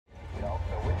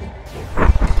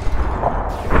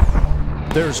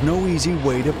There's no easy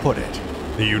way to put it.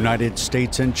 The United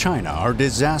States and China are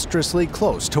disastrously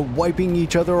close to wiping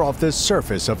each other off the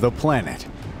surface of the planet.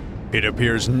 It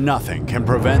appears nothing can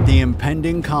prevent the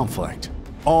impending conflict.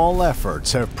 All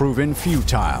efforts have proven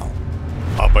futile.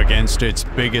 Up against its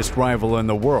biggest rival in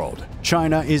the world,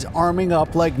 China is arming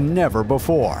up like never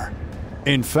before.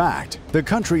 In fact, the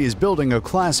country is building a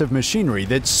class of machinery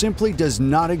that simply does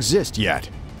not exist yet: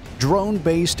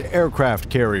 drone-based aircraft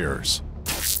carriers.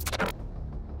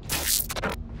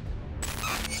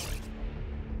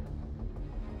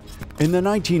 In the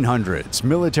 1900s,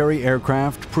 military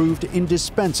aircraft proved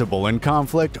indispensable in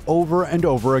conflict over and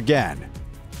over again.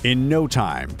 In no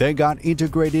time, they got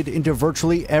integrated into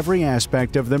virtually every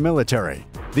aspect of the military.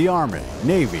 The Army,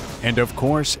 Navy, and of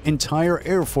course, entire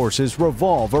air forces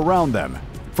revolve around them,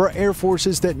 for air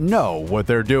forces that know what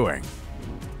they're doing.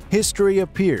 History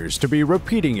appears to be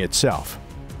repeating itself.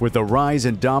 With the rise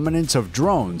and dominance of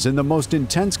drones in the most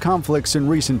intense conflicts in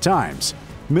recent times,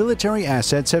 military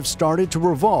assets have started to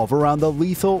revolve around the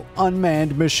lethal,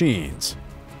 unmanned machines.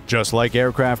 Just like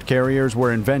aircraft carriers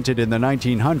were invented in the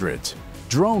 1900s,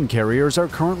 drone carriers are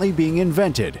currently being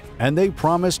invented, and they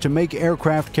promise to make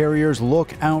aircraft carriers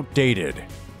look outdated.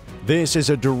 This is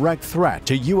a direct threat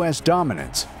to U.S.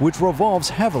 dominance, which revolves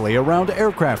heavily around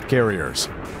aircraft carriers.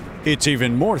 It's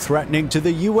even more threatening to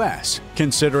the U.S.,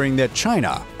 considering that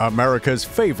China, America's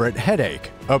favorite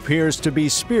headache, appears to be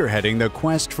spearheading the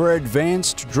quest for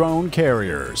advanced drone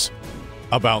carriers.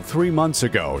 About 3 months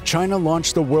ago, China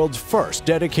launched the world's first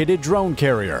dedicated drone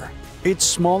carrier. It's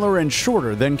smaller and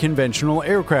shorter than conventional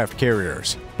aircraft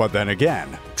carriers. But then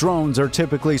again, drones are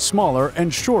typically smaller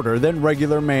and shorter than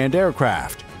regular manned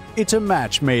aircraft. It's a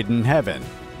match made in heaven.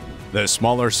 The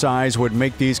smaller size would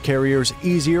make these carriers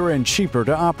easier and cheaper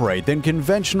to operate than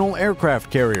conventional aircraft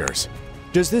carriers.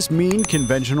 Does this mean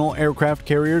conventional aircraft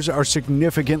carriers are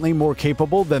significantly more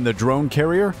capable than the drone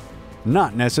carrier?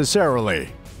 Not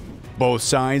necessarily. Both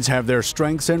sides have their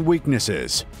strengths and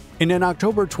weaknesses. In an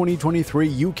October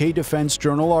 2023 UK Defense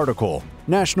Journal article,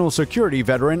 national security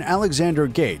veteran Alexander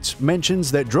Gates mentions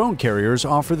that drone carriers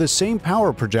offer the same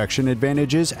power projection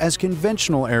advantages as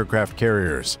conventional aircraft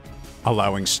carriers,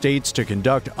 allowing states to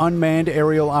conduct unmanned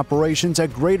aerial operations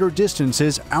at greater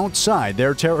distances outside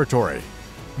their territory.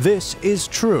 This is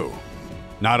true.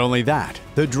 Not only that,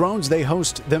 the drones they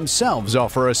host themselves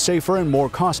offer a safer and more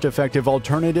cost-effective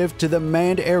alternative to the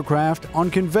manned aircraft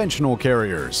on conventional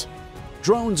carriers.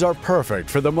 Drones are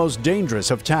perfect for the most dangerous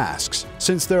of tasks,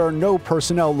 since there are no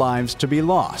personnel lives to be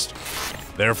lost.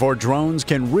 Therefore, drones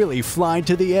can really fly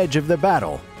to the edge of the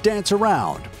battle, dance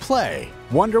around, play,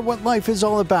 wonder what life is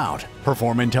all about,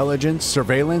 perform intelligence,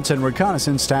 surveillance, and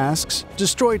reconnaissance tasks,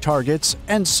 destroy targets,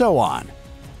 and so on.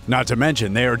 Not to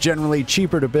mention, they are generally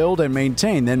cheaper to build and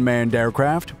maintain than manned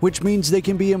aircraft, which means they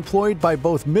can be employed by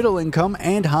both middle-income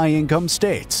and high-income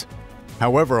states.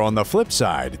 However, on the flip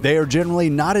side, they are generally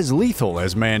not as lethal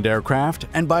as manned aircraft,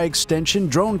 and by extension,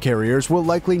 drone carriers will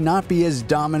likely not be as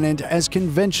dominant as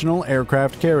conventional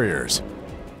aircraft carriers.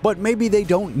 But maybe they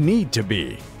don't need to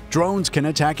be. Drones can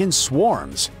attack in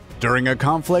swarms. During a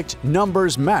conflict,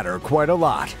 numbers matter quite a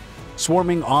lot.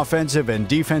 Swarming offensive and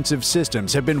defensive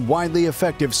systems have been widely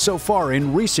effective so far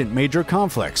in recent major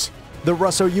conflicts. The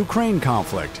Russo-Ukraine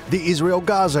conflict, the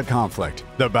Israel-Gaza conflict,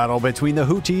 the battle between the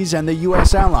Houthis and the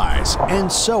U.S. allies,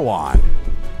 and so on.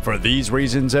 For these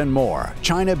reasons and more,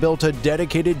 China built a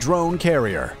dedicated drone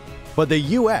carrier. But the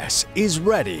U.S. is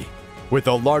ready. With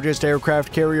the largest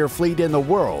aircraft carrier fleet in the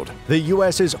world, the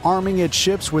U.S. is arming its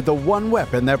ships with the one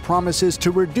weapon that promises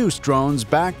to reduce drones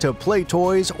back to play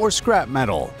toys or scrap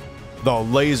metal: the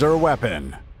laser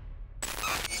weapon.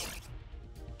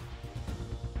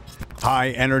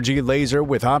 High-energy laser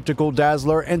with optical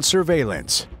dazzler and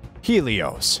surveillance.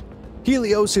 HELIOS.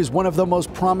 HELIOS is one of the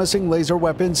most promising laser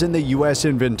weapons in the U.S.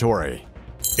 inventory.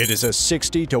 It is a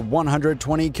 60 to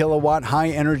 120 kilowatt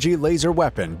high-energy laser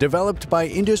weapon developed by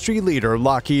industry leader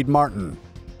Lockheed Martin.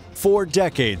 4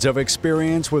 decades of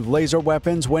experience with laser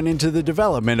weapons went into the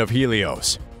development of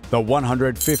HELIOS. The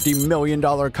 $150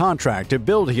 million contract to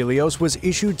build HELIOS was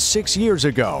issued 6 years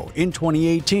ago, in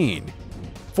 2018.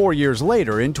 4 years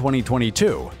later, in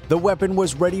 2022, the weapon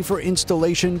was ready for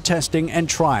installation, testing, and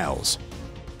trials.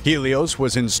 HELIOS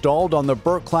was installed on the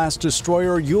Burke-class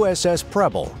destroyer USS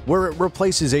Preble, where it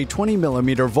replaces a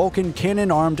 20mm Vulcan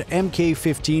cannon-armed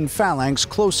Mk-15 Phalanx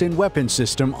close-in weapon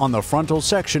system on the frontal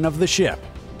section of the ship.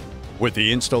 With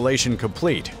the installation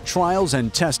complete, trials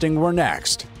and testing were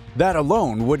next. That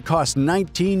alone would cost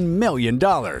 $19 million.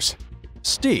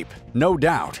 Steep, no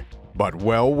doubt, but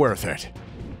well worth it.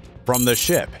 From the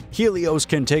ship, HELIOS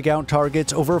can take out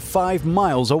targets over 5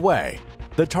 miles away.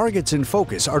 the targets in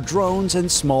focus are drones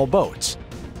and small boats.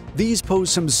 These pose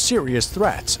some serious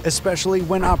threats, especially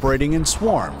when operating in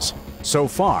swarms. So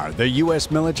far, the U.S.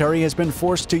 military has been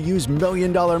forced to use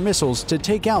million-dollar missiles to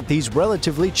take out these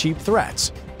relatively cheap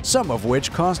threats, some of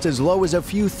which cost as low as a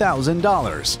few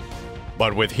 $1,000s.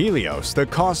 But with HELIOS, the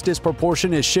cost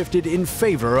disproportion is shifted in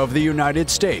favor of the United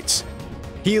States.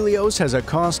 HELIOS has a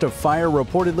cost of fire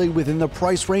reportedly within the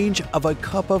price range of a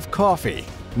cup of coffee,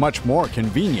 much more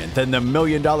convenient than the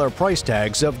million-dollar price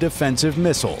tags of defensive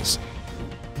missiles.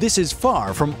 This is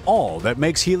far from all that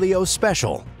makes HELIOS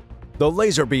special. The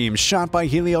laser beams shot by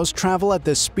HELIOS travel at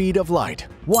the speed of light,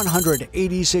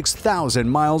 186,000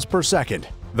 miles per second,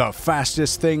 the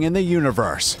fastest thing in the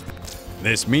universe.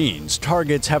 This means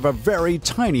targets have a very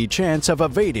tiny chance of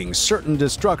evading certain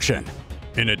destruction.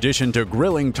 In addition to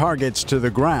grilling targets to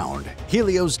the ground,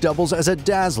 HELIOS doubles as a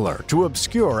dazzler to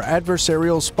obscure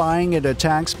adversarial spying and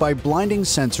attacks by blinding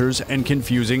sensors and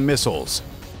confusing missiles.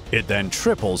 It then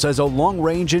triples as a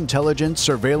long-range intelligence,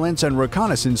 surveillance, and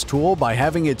reconnaissance tool by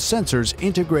having its sensors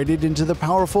integrated into the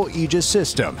powerful Aegis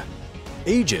system.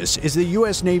 Aegis is the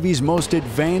U.S. Navy's most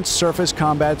advanced surface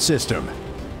combat system.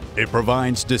 It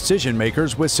provides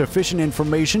decision-makers with sufficient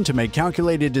information to make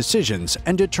calculated decisions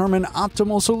and determine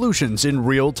optimal solutions in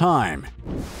real time.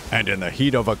 And in the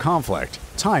heat of a conflict,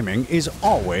 timing is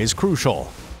always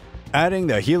crucial. Adding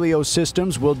the HELIOS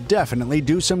systems will definitely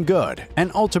do some good and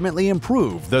ultimately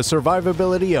improve the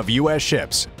survivability of U.S.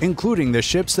 ships, including the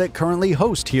ships that currently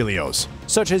host HELIOS,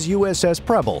 such as USS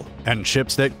Preble, and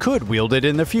ships that could wield it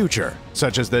in the future,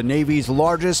 such as the Navy's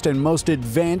largest and most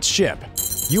advanced ship,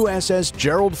 USS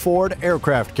Gerald Ford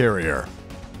aircraft carrier.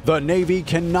 The Navy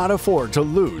cannot afford to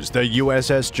lose the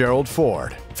USS Gerald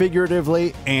Ford,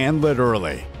 figuratively and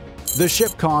literally. The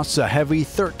ship costs a heavy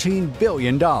 $13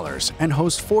 billion and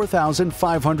hosts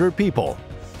 4,500 people.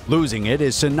 Losing it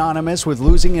is synonymous with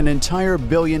losing an entire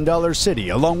billion-dollar city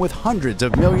along with hundreds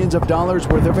of millions of dollars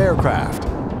worth of aircraft.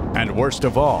 And worst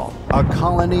of all, a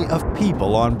colony of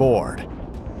people on board.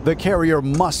 The carrier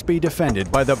must be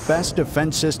defended by the best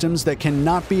defense systems that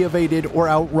cannot be evaded or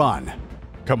outrun.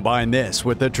 Combine this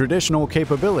with the traditional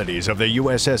capabilities of the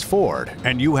USS Ford,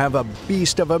 and you have a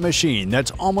beast of a machine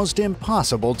that's almost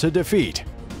impossible to defeat.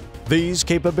 These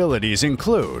capabilities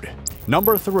include: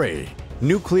 Number 3.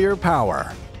 Nuclear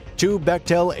power. 2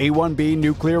 Bechtel A1B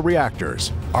nuclear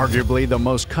reactors, arguably the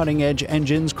most cutting-edge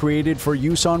engines created for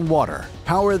use on water,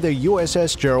 power the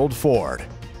USS Gerald Ford.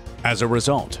 As a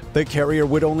result, the carrier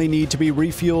would only need to be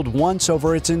refueled once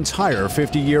over its entire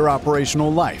 50-year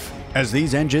operational life, as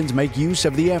these engines make use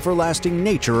of the everlasting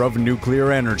nature of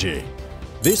nuclear energy.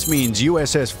 This means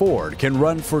USS Ford can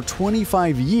run for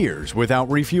 25 years without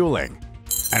refueling.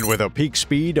 And with a peak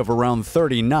speed of around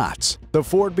 30 knots, the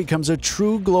Ford becomes a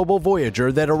true global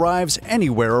voyager that arrives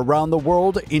anywhere around the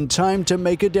world in time to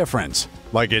make a difference,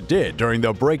 like it did during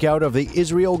the breakout of the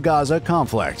Israel-Gaza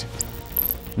conflict.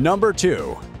 Number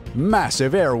 2.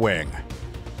 Massive air wing.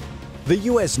 The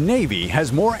U.S. Navy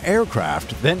has more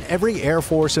aircraft than every air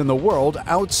force in the world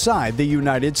outside the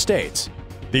United States.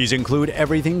 These include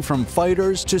everything from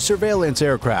fighters to surveillance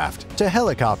aircraft to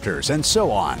helicopters and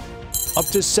so on. Up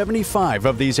to 75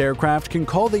 of these aircraft can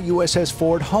call the USS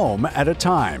Ford home at a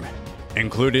time.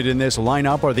 Included in this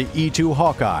lineup are the E-2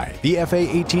 Hawkeye, the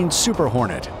F/A-18 Super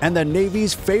Hornet, and the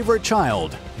Navy's favorite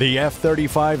child, the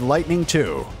F-35 Lightning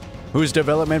II, whose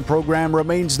development program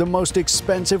remains the most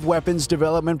expensive weapons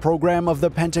development program of the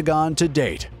Pentagon to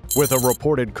date, with a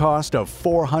reported cost of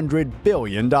 $400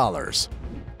 billion.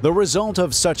 The result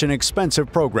of such an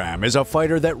expensive program is a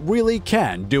fighter that really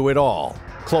can do it all: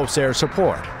 close air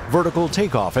support, vertical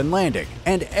takeoff and landing,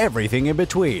 and everything in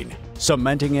between,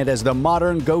 cementing it as the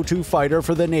modern go-to fighter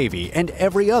for the Navy and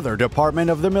every other department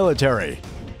of the military.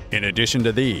 In addition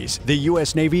to these, the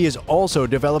U.S. Navy is also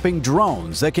developing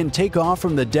drones that can take off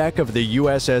from the deck of the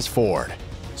USS Ford.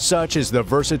 Such is the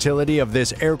versatility of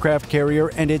this aircraft carrier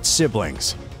and its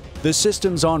siblings. The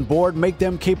systems on board make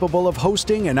them capable of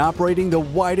hosting and operating the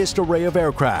widest array of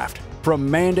aircraft, from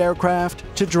manned aircraft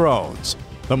to drones.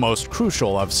 The most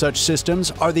crucial of such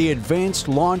systems are the Advanced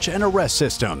Launch and Arrest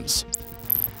Systems.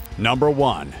 Number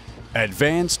 1.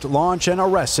 Advanced Launch and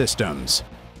Arrest Systems.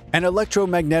 An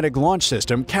electromagnetic launch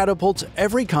system catapults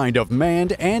every kind of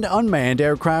manned and unmanned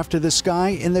aircraft to the sky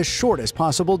in the shortest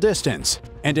possible distance,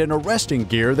 and an arresting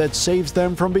gear that saves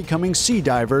them from becoming sea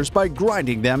divers by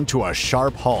grinding them to a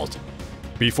sharp halt.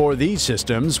 Before these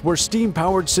systems were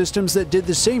steam-powered systems that did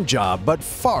the same job but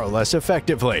far less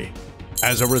effectively.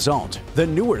 As a result, the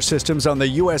newer systems on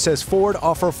the USS Ford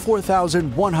offer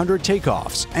 4,100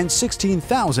 takeoffs and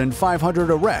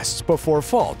 16,500 arrests before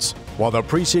faults, while the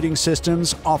preceding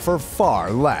systems offer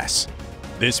far less.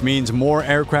 This means more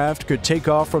aircraft could take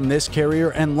off from this carrier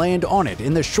and land on it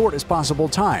in the shortest possible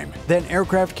time than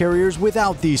aircraft carriers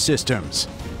without these systems.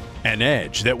 An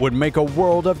edge that would make a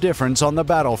world of difference on the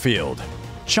battlefield.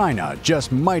 China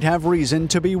just might have reason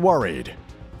to be worried.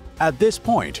 At this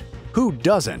point, who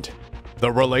doesn't?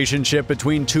 The relationship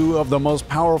between two of the most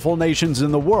powerful nations in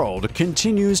the world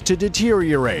continues to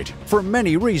deteriorate for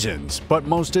many reasons, but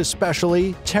most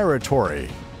especially territory.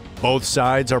 Both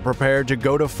sides are prepared to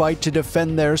go to fight to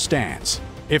defend their stance.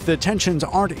 If the tensions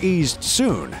aren't eased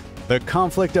soon, the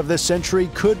conflict of the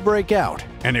century could break out,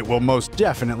 and it will most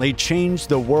definitely change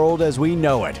the world as we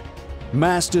know it.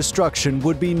 Mass destruction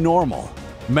would be normal.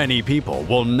 Many people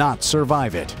will not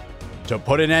survive it. To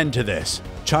put an end to this,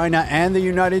 China and the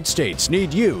United States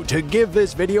need you to give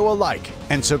this video a like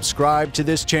and subscribe to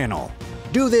this channel.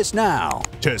 Do this now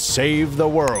to save the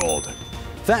world.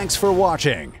 Thanks for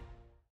watching.